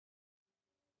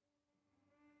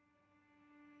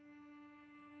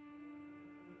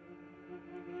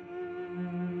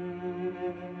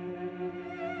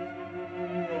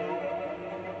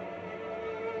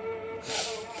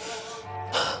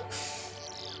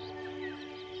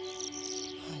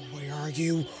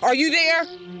Are you there?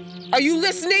 Are you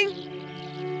listening?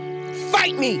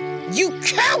 Fight me! You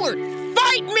coward!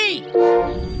 Fight me!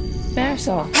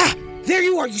 Marisol. Ha! There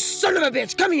you are, you son of a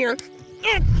bitch! Come here!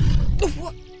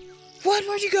 What?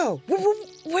 Where'd you go?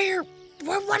 Where?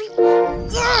 What do you...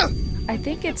 Ugh! I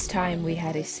think it's time we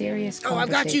had a serious conversation.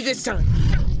 Oh, I've got you this time.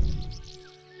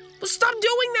 Well, stop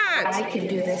doing that! I can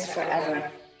do this forever,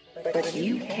 but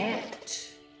you can't.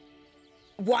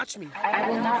 Watch me. I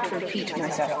will not repeat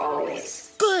myself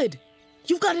always. Good!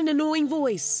 You've got an annoying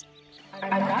voice.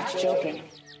 I'm not joking.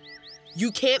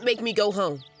 You can't make me go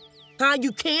home. Huh?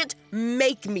 You can't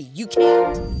make me. You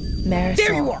can't. Marisol.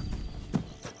 There you are.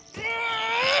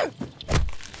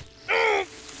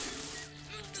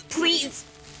 Please.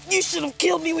 You should have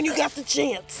killed me when you got the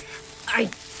chance. I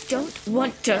don't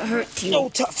want to hurt you. No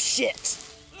tough shit.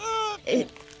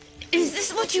 Is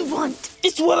this what you want?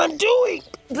 It's what I'm doing.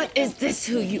 But is this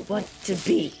who you want to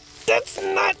be? That's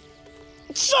not...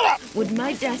 Shut up. Would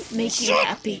my death make you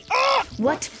happy? Up.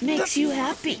 What makes you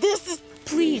happy? This is...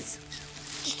 Please.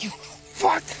 You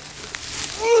fuck.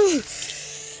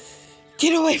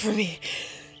 Get away from me.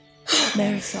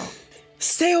 Marisol.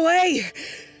 Stay away.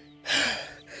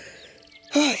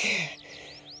 Okay.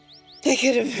 I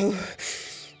could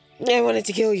have... I wanted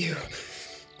to kill you.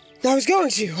 I was going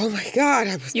to. Oh my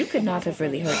God. You could not have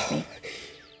really hurt me.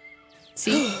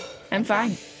 See? I'm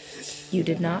fine. You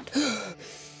did not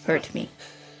hurt me.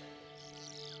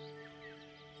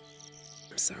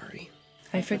 I'm sorry.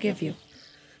 I forgive you.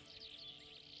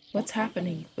 What's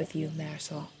happening with you,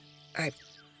 Marisol? The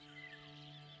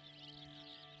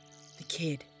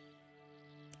kid.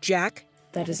 Jack?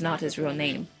 That is not his real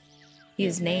name. He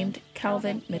is named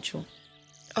Calvin Mitchell.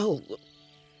 Oh,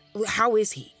 how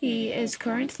is he? He is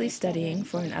currently studying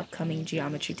for an upcoming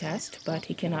geometry test, but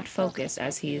he cannot focus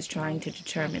as he is trying to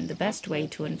determine the best way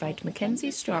to invite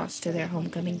McKynzie Strauss to their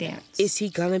homecoming dance. Is he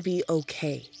gonna be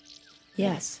okay?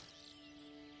 Yes.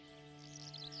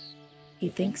 He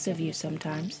thinks of you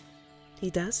sometimes. He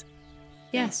does?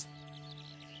 Yes.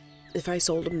 If I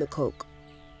sold him the coke,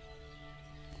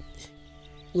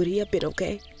 would he have been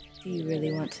okay? Do you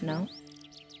really want to know?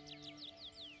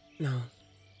 No.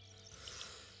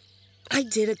 I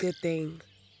did a good thing.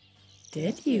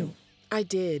 Did you? I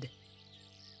did.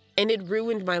 And it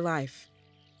ruined my life.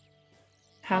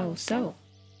 How so?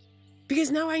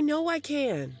 Because now I know I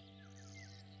can.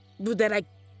 But that I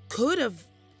could have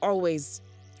always,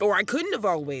 or I couldn't have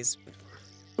always.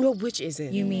 Well, which is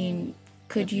it? You mean,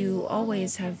 could you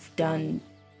always have done,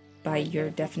 by your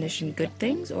definition, good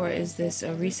things, or is this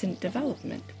a recent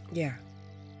development? Yeah.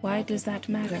 Why does that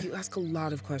matter? You ask a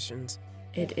lot of questions.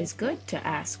 It is good to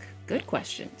ask good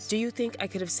questions. Do you think I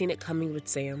could have seen it coming with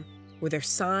Sam? Were there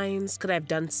signs? Could I have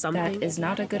done something? That is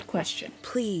not a good question.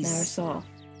 Please. Marisol,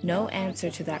 no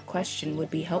answer to that question would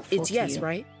be helpful to you. It's yes,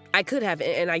 right? I could have,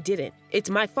 and I didn't. It's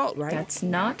my fault, right? That's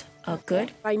not a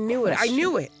good I knew it. question. I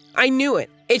knew it. I knew it.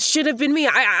 It should have been me.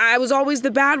 I was always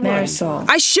the bad one. Marisol.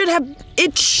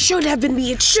 It should have been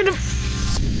me. It should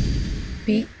have...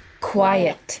 Be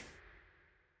quiet.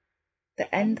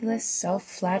 The endless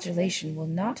self-flagellation will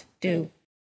not do.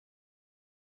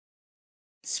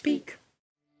 Speak.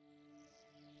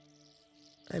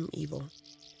 I'm evil.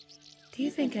 Do you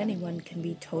think anyone can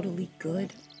be totally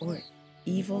good or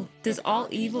evil? Does all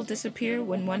evil disappear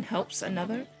when one helps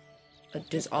another? But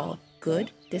does all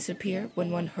good disappear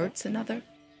when one hurts another?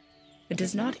 But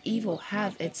does not evil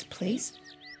have its place?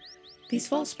 These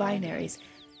false binaries,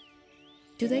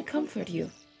 do they comfort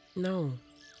you? No.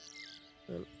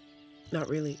 Not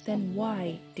really. Then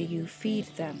why do you feed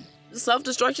them?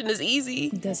 Self-destruction is easy.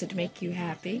 Does it make you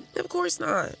happy? Of course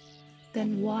not.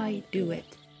 Then why do it?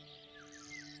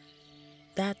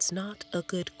 That's not a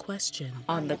good question.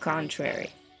 On the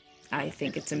contrary, I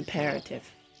think it's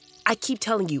imperative. I keep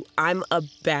telling you, I'm a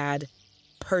bad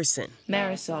person.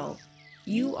 Marisol,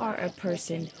 you are a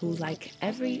person who, like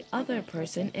every other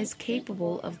person, is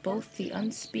capable of both the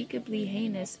unspeakably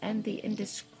heinous and the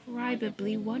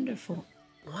indescribably wonderful.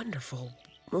 Wonderful?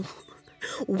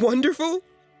 Wonderful?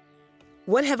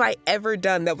 What have I ever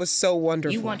done that was so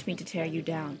wonderful? You want me to tear you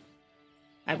down.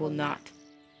 I will not.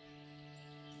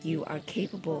 You are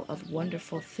capable of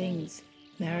wonderful things,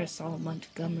 Marisol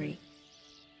Montgomery.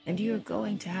 And you are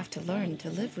going to have to learn to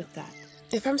live with that.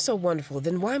 If I'm so wonderful,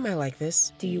 then why am I like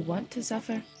this? Do you want to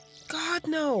suffer? God,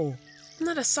 no. I'm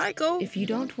not a psycho. If you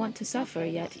don't want to suffer,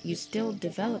 yet you still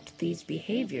developed these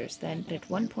behaviors, then at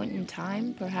one point in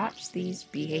time, perhaps these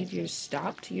behaviors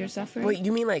stopped your suffering? Wait,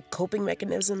 you mean like coping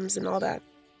mechanisms and all that?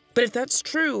 But if that's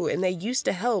true and they used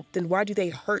to help, then why do they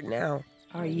hurt now?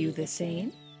 Are you the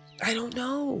same? I don't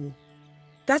know.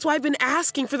 That's why I've been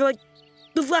asking for the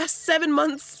last 7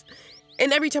 months.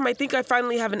 And every time I think I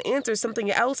finally have an answer,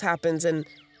 something else happens, and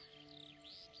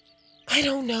I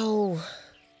don't know.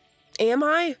 Am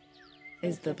I?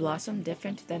 Is the blossom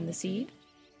different than the seed?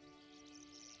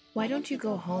 Why don't you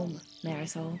go home,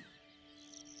 Marisol?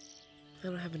 I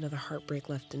don't have another heartbreak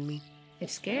left in me.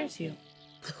 It scares you.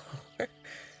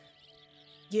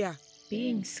 Yeah.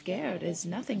 Being scared is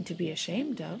nothing to be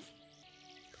ashamed of.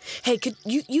 Hey, could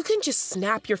you can just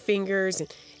snap your fingers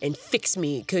and fix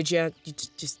me, could you? You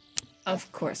just...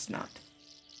 Of course not.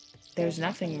 There's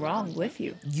nothing wrong with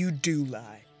you. You do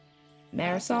lie.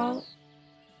 Marisol,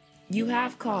 you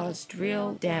have caused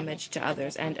real damage to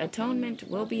others, and atonement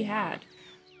will be had.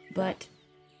 But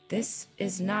this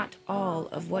is not all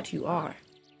of what you are.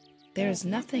 There is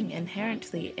nothing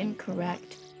inherently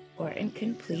incorrect or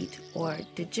incomplete or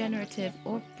degenerative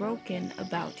or broken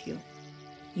about you.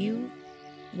 You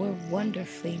were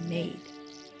wonderfully made.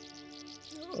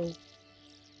 Oh.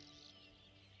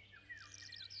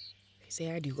 They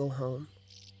say I do go home.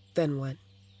 Then what?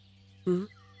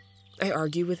 I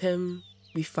argue with him.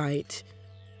 We fight.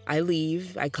 I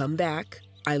leave. I come back.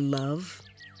 I love.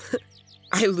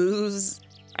 I lose.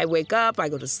 I wake up. I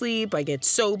go to sleep. I get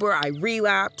sober. I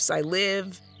relapse. I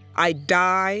live. I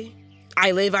die.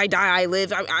 I live. I die. I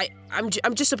live.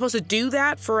 I'm just supposed to do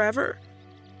that forever?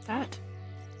 That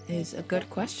is a good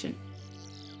question.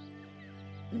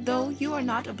 Though you are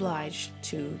not obliged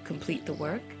to complete the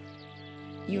work,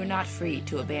 you are not free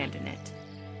to abandon it.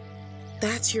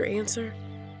 That's your answer?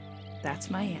 That's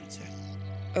my answer.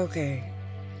 Okay.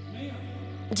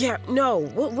 Yeah, no.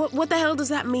 What the hell does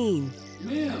that mean?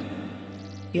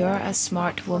 You're a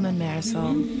smart woman,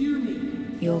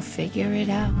 Marisol. You'll figure it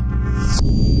out.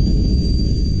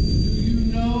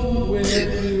 You know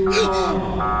where you are.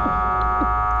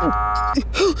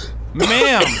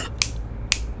 Ma'am!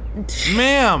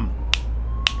 Ma'am!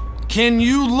 Can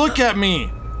you look at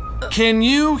me? Can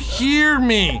you hear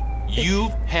me?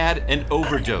 You've had an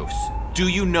overdose. Do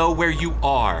you know where you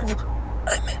are?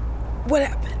 What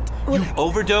happened? You've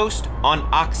overdosed on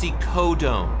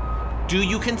oxycodone. Do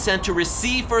you consent to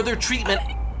receive further treatment?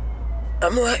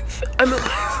 I'm alive. I'm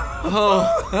alive.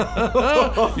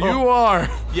 Oh, you are.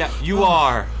 Yeah, you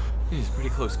are. It's a pretty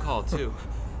close call, too.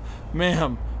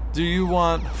 Ma'am, do you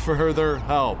want further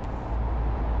help?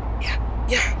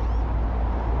 Yeah.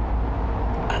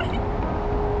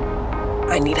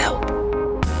 I need help.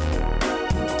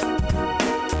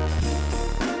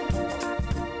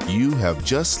 You have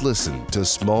just listened to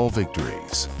Small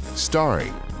Victories,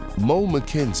 starring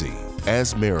McKynzie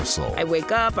as Marisol. I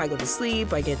wake up, I go to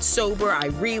sleep, I get sober, I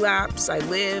relapse, I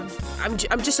live. I'm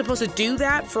just supposed to do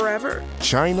that forever?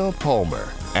 Chinna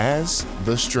as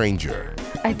the Stranger.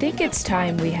 I think it's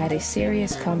time we had a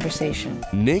serious conversation.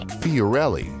 Nick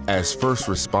Fiorelli as First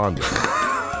Responder.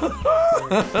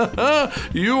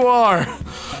 You are.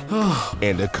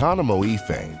 And Akanimo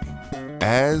Effang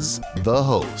as the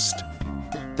host.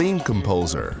 Theme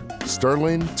composer,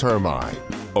 Sterlyn Termine.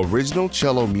 Original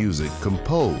cello music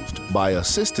composed by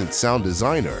assistant sound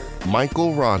designer,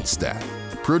 Michael Rondstadt.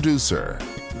 Producer,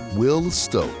 Will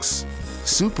Stokes.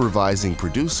 Supervising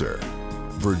producer,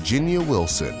 Virginia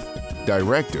Wilson.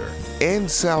 Director and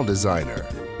sound designer,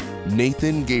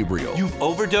 Nathan Gabriel. You've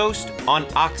overdosed on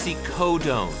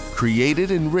oxycodone.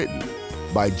 Created and written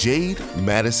by Jade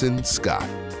Madison Scott.